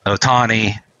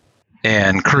 Ohtani,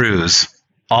 and Cruz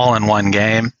all in one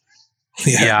game.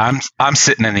 Yeah, I'm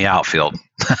sitting in the outfield.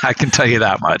 I can tell you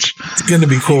that much. It's going to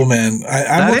be cool, man.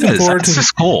 I'm looking forward to it. This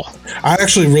is cool. I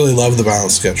actually really love the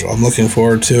balance schedule. I'm looking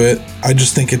forward to it. I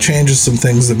just think it changes some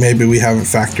things that maybe we haven't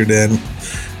factored in.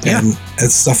 Yeah. And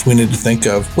it's stuff we need to think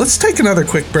of. Let's take another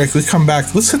quick break. We come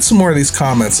back. Let's hit some more of these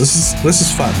comments. This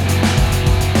is fun.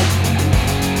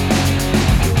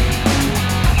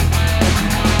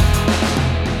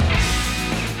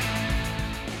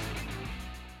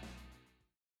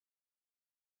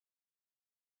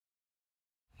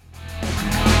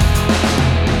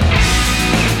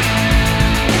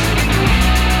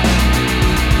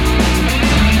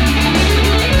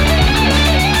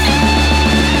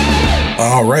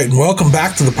 All right, and welcome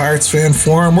back to the Pirates Fan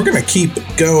Forum. We're going to keep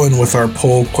going with our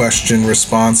poll question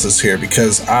responses here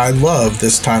because I love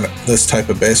this type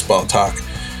of baseball talk.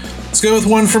 Let's go with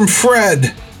one from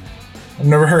Fred. I've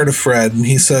never heard of Fred, and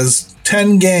he says,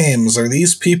 10 games. Are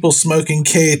these people smoking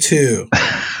K2?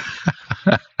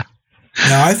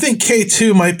 Now, I think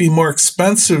K2 might be more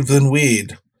expensive than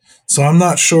weed. So I'm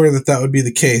not sure that would be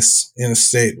the case in a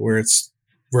state where it's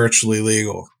virtually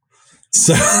legal.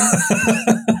 So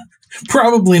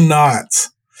probably not.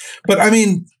 But I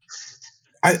mean,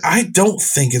 I don't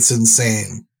think it's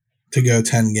insane to go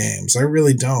 10 games. I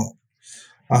really don't.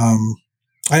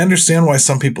 I understand why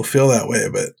some people feel that way,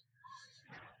 but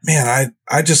man,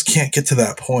 I just can't get to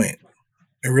that point.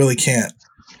 I really can't.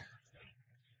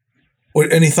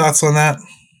 Any thoughts on that?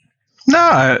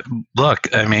 No,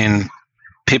 look, I mean,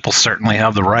 people certainly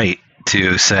have the right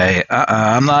to say,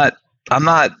 I'm not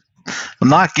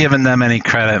giving them any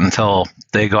credit until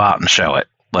they go out and show it.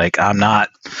 Like, I'm not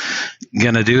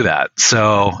going to do that.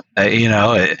 So,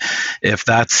 if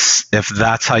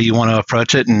that's how you want to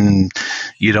approach it, and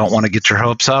you don't want to get your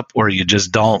hopes up, or you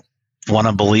just don't want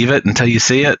to believe it until you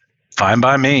see it, fine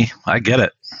by me. I get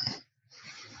it.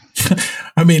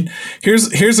 I mean,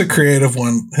 here's a creative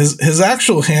one. His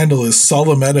actual handle is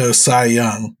Solometo Cy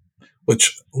Young,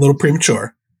 which a little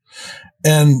premature,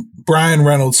 and Brian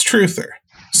Reynolds Truther.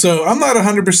 So I'm not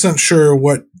 100% sure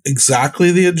what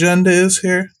exactly the agenda is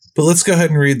here, but let's go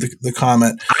ahead and read the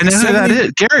comment. I know who that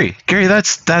is. Gary,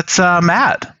 that's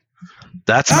Matt.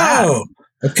 That's Matt. Oh,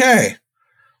 okay.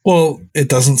 Well, it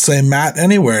doesn't say Matt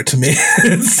anywhere to me.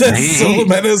 It says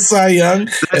Solometo Cy Young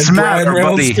and Matt, Brian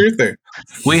Reynolds Truther.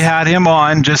 We had him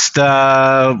on just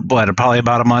probably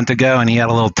about a month ago, and he had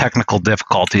a little technical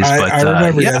difficulties. I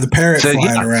remember, the parrot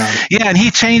flying around. Yeah, and he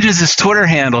changes his Twitter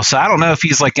handle, so I don't know if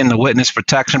he's like in the witness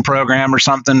protection program or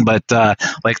something. But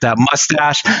like that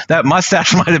mustache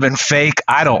might have been fake.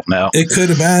 I don't know. It could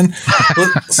have been.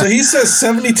 So he says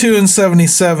 72 and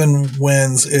 77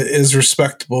 wins is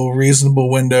respectable,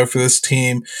 reasonable window for this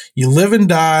team. You live and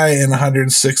die in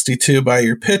 162 by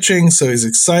your pitching, so he's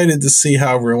excited to see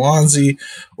how Roansy,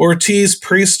 Ortiz,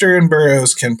 Priester, and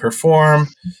Burrows can perform.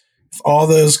 If all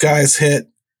those guys hit,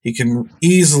 he can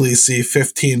easily see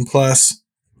 15 plus.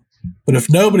 But if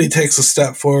nobody takes a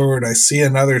step forward, I see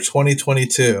another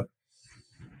 2022.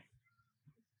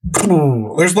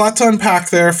 There's a lot to unpack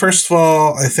there. First of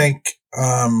all, I think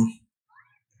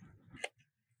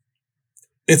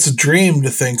it's a dream to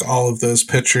think all of those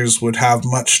pitchers would have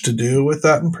much to do with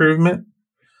that improvement.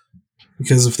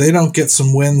 Because if they don't get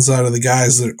some wins out of the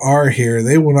guys that are here,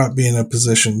 they will not be in a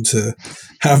position to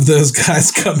have those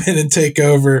guys come in and take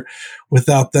over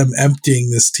without them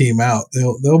emptying this team out.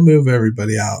 They'll move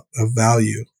everybody out of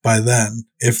value by then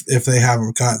if they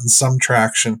haven't gotten some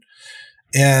traction.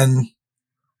 And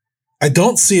I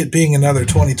don't see it being another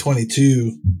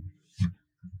 2022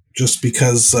 just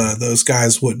because those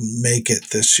guys wouldn't make it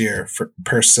this year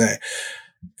per se.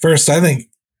 First, I think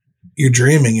you're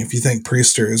dreaming if you think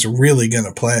Priester is really going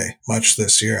to play much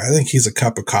this year. I think he's a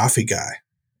cup of coffee guy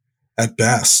at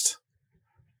best.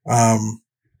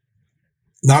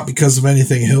 Not because of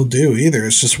anything he'll do either.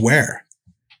 It's just where.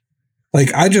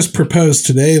 Like, I just proposed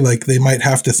today, like, they might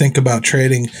have to think about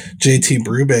trading JT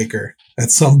Brubaker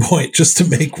at some point just to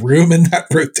make room in that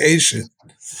rotation.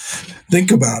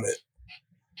 Think about it.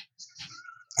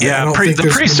 Yeah,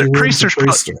 Priester's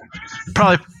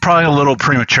probably a little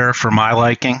premature for my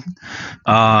liking.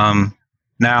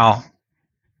 Now,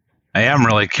 I am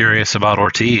really curious about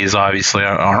Ortiz, obviously,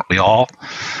 aren't we all?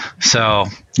 So,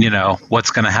 what's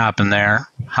going to happen there?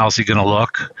 How's he going to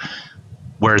look?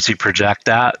 Where does he project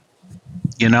at?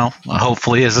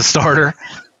 Hopefully as a starter.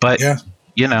 But,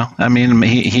 I mean,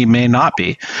 he may not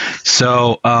be.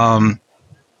 So,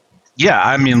 yeah,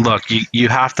 I mean, look, you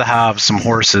have to have some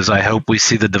horses. I hope we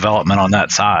see the development on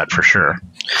that side for sure.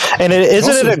 And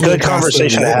isn't it a good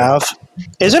conversation to have?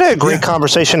 Isn't it a great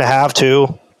conversation to have,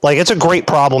 too? Like, it's a great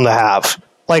problem to have.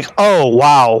 Like, oh,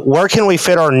 wow, where can we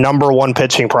fit our number one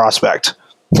pitching prospect?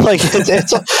 Like,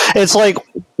 it's like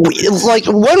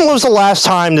when was the last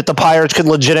time that the Pirates could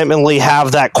legitimately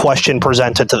have that question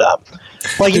presented to them?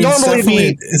 Like,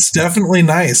 it's definitely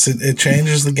nice. It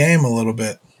changes the game a little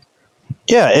bit.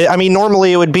 Yeah, I mean,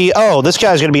 normally it would be, oh, this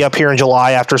guy's going to be up here in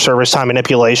July after service time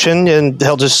manipulation, and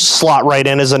he'll just slot right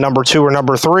in as a number 2 or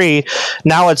number 3.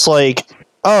 Now it's like,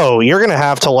 oh, you're going to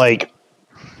have to, like,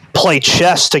 play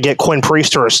chess to get Quinn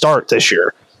Priester a start this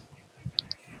year.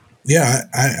 Yeah,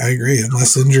 I agree.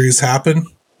 Unless injuries happen,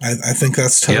 I think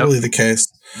that's totally the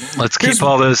case. Let's keep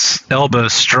all those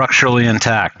elbows structurally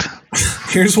intact.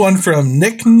 Here's one from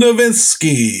Nick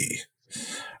Nowitzki.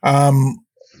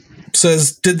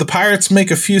 Says, did the Pirates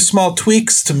make a few small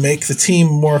tweaks to make the team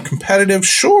more competitive?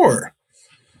 Sure.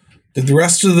 Did the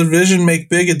rest of the division make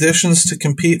big additions to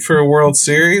compete for a World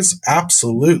Series?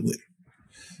 Absolutely.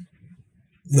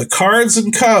 The Cards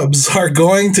and Cubs are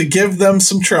going to give them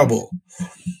some trouble.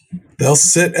 They'll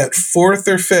sit at 4th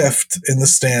or 5th in the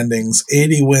standings,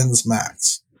 80 wins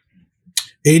max.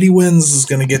 80 wins is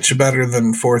going to get you better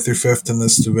than 4th or 5th in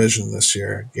this division this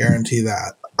year. Guarantee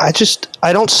that. I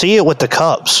don't see it with the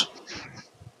Cubs.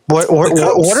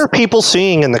 What are people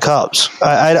seeing in the Cubs?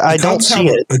 I don't see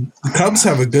it. The Cubs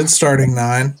have a good starting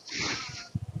 9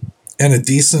 and a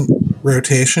decent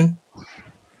rotation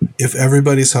if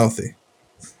everybody's healthy.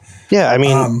 Yeah, I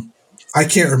mean, I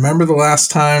can't remember the last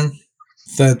time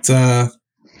that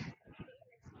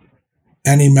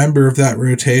any member of that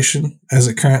rotation, as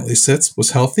it currently sits,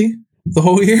 was healthy the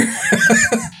whole year.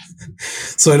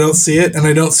 So I don't see it, and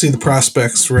I don't see the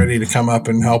prospects ready to come up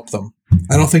and help them.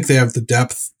 I don't think they have the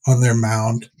depth on their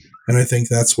mound, and I think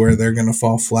that's where they're going to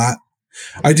fall flat.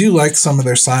 I do like some of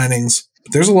their signings,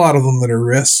 but there's a lot of them that are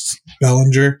risks.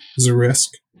 Bellinger is a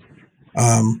risk.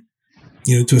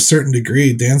 To a certain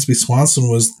degree, Dansby Swanson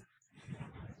was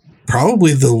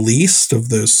probably the least of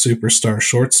those superstar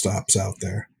shortstops out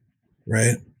there,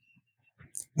 right?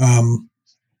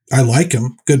 I like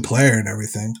him, good player and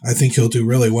everything. I think he'll do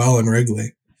really well in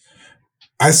Wrigley.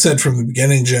 I said from the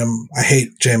beginning, Jim, I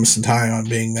hate Jameson Taillon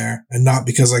being there, and not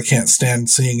because I can't stand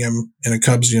seeing him in a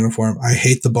Cubs uniform. I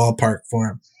hate the ballpark for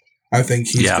him. I think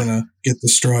he's going to get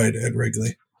destroyed at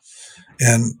Wrigley.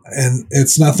 And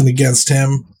it's nothing against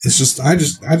him. It's just I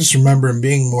just remember him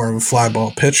being more of a fly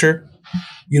ball pitcher.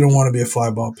 You don't want to be a fly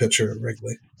ball pitcher at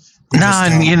Wrigley.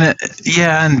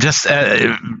 And just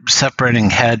separating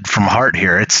head from heart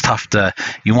here, it's tough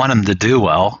you want him to do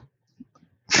well,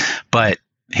 but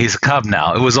he's a Cub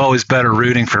now. It was always better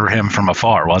rooting for him from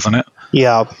afar, wasn't it?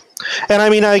 Yeah. And I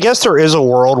mean, I guess there is a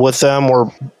world with them where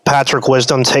Patrick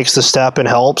Wisdom takes the step and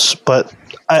helps, but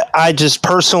I just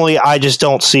personally, I just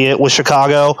don't see it with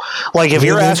Chicago. Like, if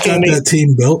you're asking me, that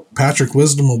team built, Patrick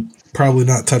Wisdom will probably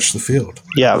not touch the field.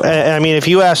 Yeah. And I mean, if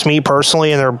you ask me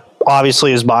personally, and there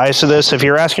obviously is bias to this, if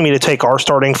you're asking me to take our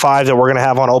starting 5 that we're going to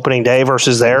have on opening day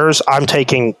versus theirs, I'm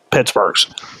taking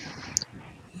Pittsburgh's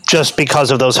just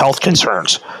because of those health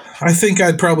concerns. I think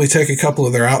I'd probably take a couple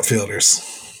of their outfielders,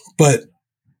 but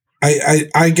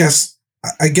I guess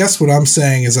what I'm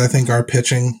saying is I think our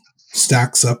pitching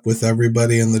stacks up with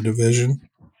everybody in the division,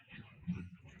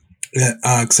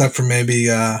 except for maybe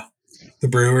the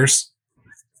Brewers.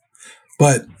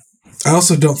 But I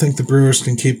also don't think the Brewers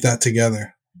can keep that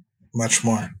together much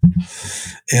more.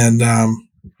 And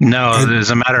as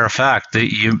a matter of fact,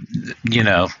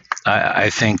 that I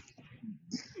think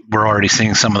we're already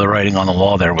seeing some of the writing on the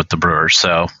wall there with the Brewers.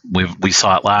 So we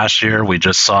saw it last year. We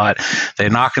just saw it. They're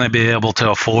not going to be able to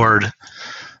afford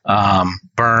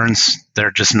Burns.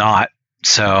 They're just not.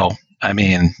 So, I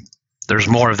mean, there's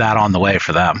more of that on the way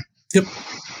for them. Yep.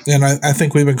 And I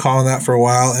think we've been calling that for a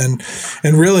while. And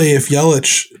really, if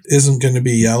Yelich isn't going to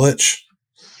be Yelich,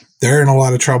 they're in a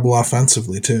lot of trouble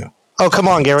offensively, too. Oh, come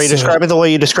on, Gary. Describe it the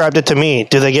way you described it to me.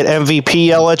 Do they get MVP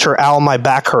Yelich or Al my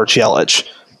back hurts Yelich?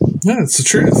 No, it's the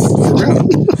truth. For real.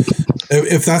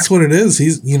 If that's what it is,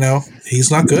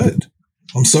 he's not good.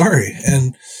 I'm sorry.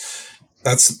 And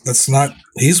that's not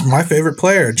 – he's my favorite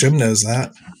player. Jim knows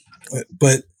that.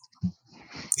 But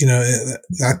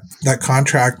that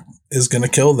contract is going to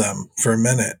kill them for a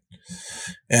minute.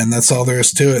 And that's all there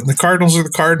is to it. And the Cardinals are the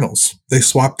Cardinals. They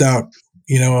swapped out,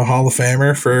 a Hall of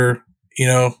Famer for,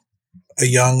 a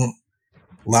young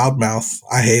loudmouth.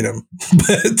 I hate him.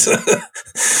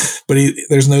 But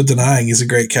there's no denying he's a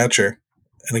great catcher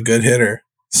and a good hitter.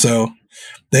 So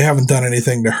they haven't done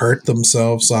anything to hurt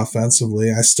themselves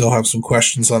offensively. I still have some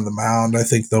questions on the mound. I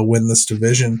think they'll win this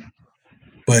division.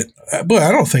 But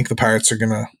I don't think the Pirates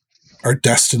are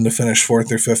destined to finish 4th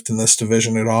or 5th in this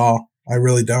division at all. I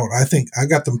really don't. I think I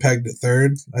got them pegged at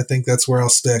 3rd. I think that's where I'll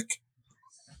stick.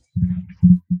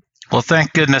 Well,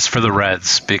 thank goodness for the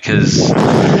Reds, because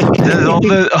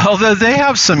although they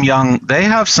have some young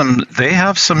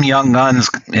guns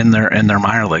in their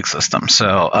minor league system.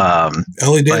 So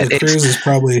Ellie De La Cruz is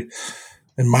probably,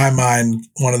 in my mind,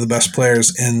 one of the best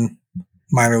players in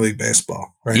minor league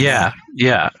baseball. Right?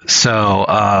 Yeah. So,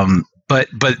 but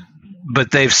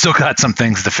they've still got some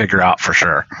things to figure out for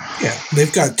sure. Yeah,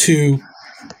 they've got 2,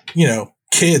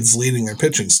 kids leading their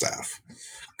pitching staff,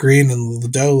 Green and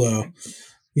Lodolo.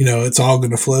 It's all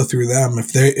going to flow through them.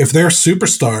 If they're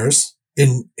superstars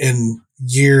in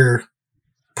year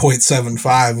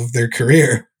 0.75 of their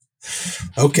career,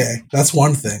 okay, that's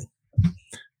one thing.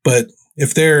 But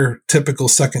if they're typical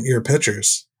second-year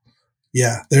pitchers,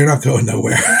 yeah, they're not going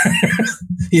nowhere.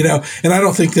 And I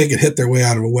don't think they could hit their way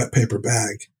out of a wet paper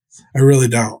bag. I really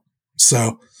don't.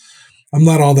 So I'm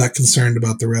not all that concerned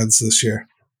about the Reds this year.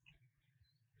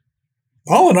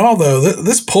 All in all, though,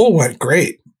 this poll went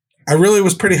great. I really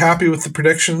was pretty happy with the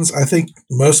predictions. I think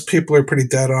most people are pretty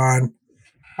dead on.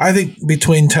 I think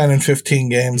between 10 and 15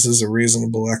 games is a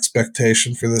reasonable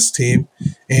expectation for this team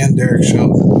and Derek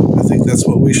Shelton. I think that's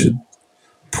what we should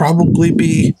probably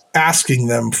be asking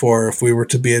them for if we were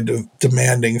to be a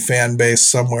demanding fan base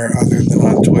somewhere other than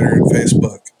on Twitter and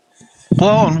Facebook.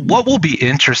 Well, what will be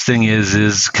interesting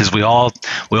is because we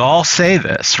all say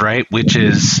this, right? Which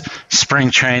is spring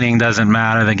training doesn't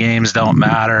matter, the games don't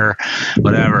matter,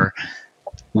 whatever.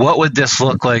 What would this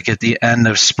look like at the end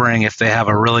of spring if they have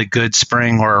a really good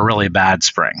spring or a really bad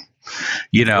spring?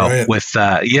 Right. With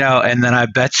and then I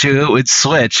bet you it would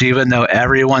switch, even though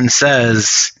everyone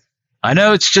says, I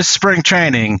know it's just spring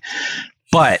training,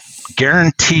 but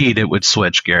guaranteed it would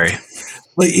switch, Gary.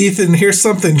 Well, Ethan, here's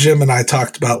something Jim and I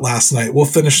talked about last night. We'll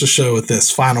finish the show with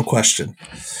this final question.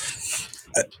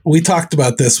 We talked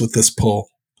about this with this poll.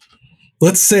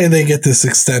 Let's say they get this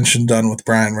extension done with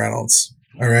Bryan Reynolds,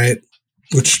 all right?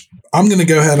 Which I'm going to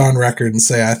go ahead on record and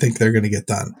say I think they're going to get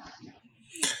done.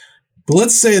 But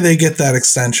let's say they get that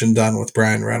extension done with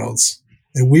Bryan Reynolds,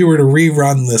 and we were to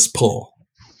rerun this poll.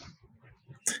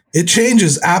 It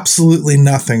changes absolutely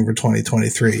nothing for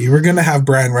 2023. You were going to have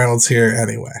Bryan Reynolds here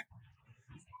anyway.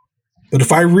 But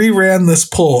if I reran this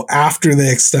poll after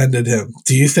they extended him,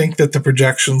 do you think that the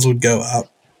projections would go up?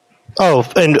 Oh,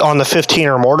 and on the 15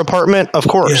 or more department? Of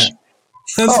course. Yeah.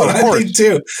 That's what I think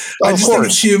too. I just think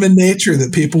it's human nature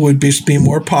that people would be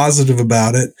more positive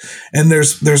about it. And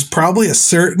there's probably a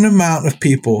certain amount of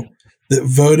people that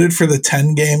voted for the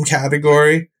 10-game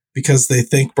category because they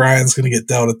think Brian's going to get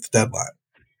dealt at the deadline.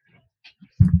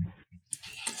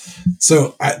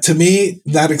 So to me,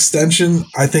 that extension,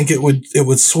 I think it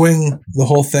would swing the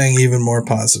whole thing even more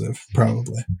positive,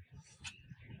 probably.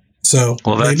 So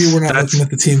maybe we're not looking at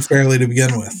the team fairly to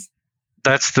begin with.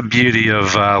 That's the beauty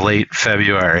of late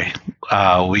February.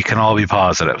 We can all be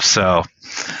positive. So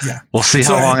we'll see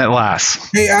how long it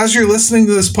lasts. Hey, as you're listening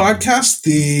to this podcast,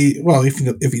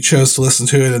 if you chose to listen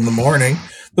to it in the morning,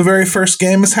 the very first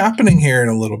game is happening here in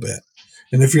a little bit.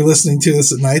 And if you're listening to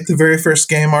this at night, the very first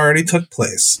game already took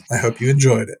place. I hope you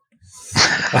enjoyed it.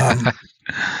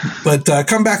 But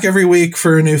come back every week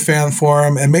for a new fan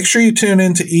forum, and make sure you tune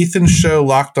in to Ethan's show,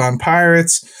 Locked On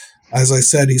Pirates. As I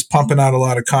said, he's pumping out a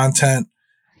lot of content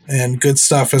and good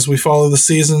stuff. As we follow the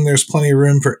season, there's plenty of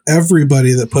room for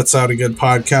everybody that puts out a good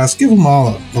podcast. Give them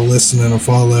all a listen and a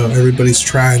follow. Everybody's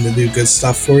trying to do good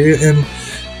stuff for you. And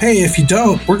hey, if you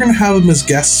don't, we're going to have them as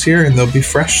guests here, and they'll be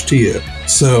fresh to you.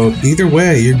 So either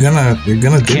way, you're gonna do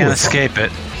it. Can't escape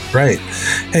it. Right.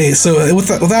 Hey, so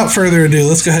without further ado,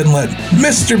 let's go ahead and let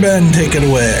Mr. Ben take it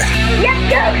away. Let's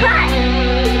go, Fly!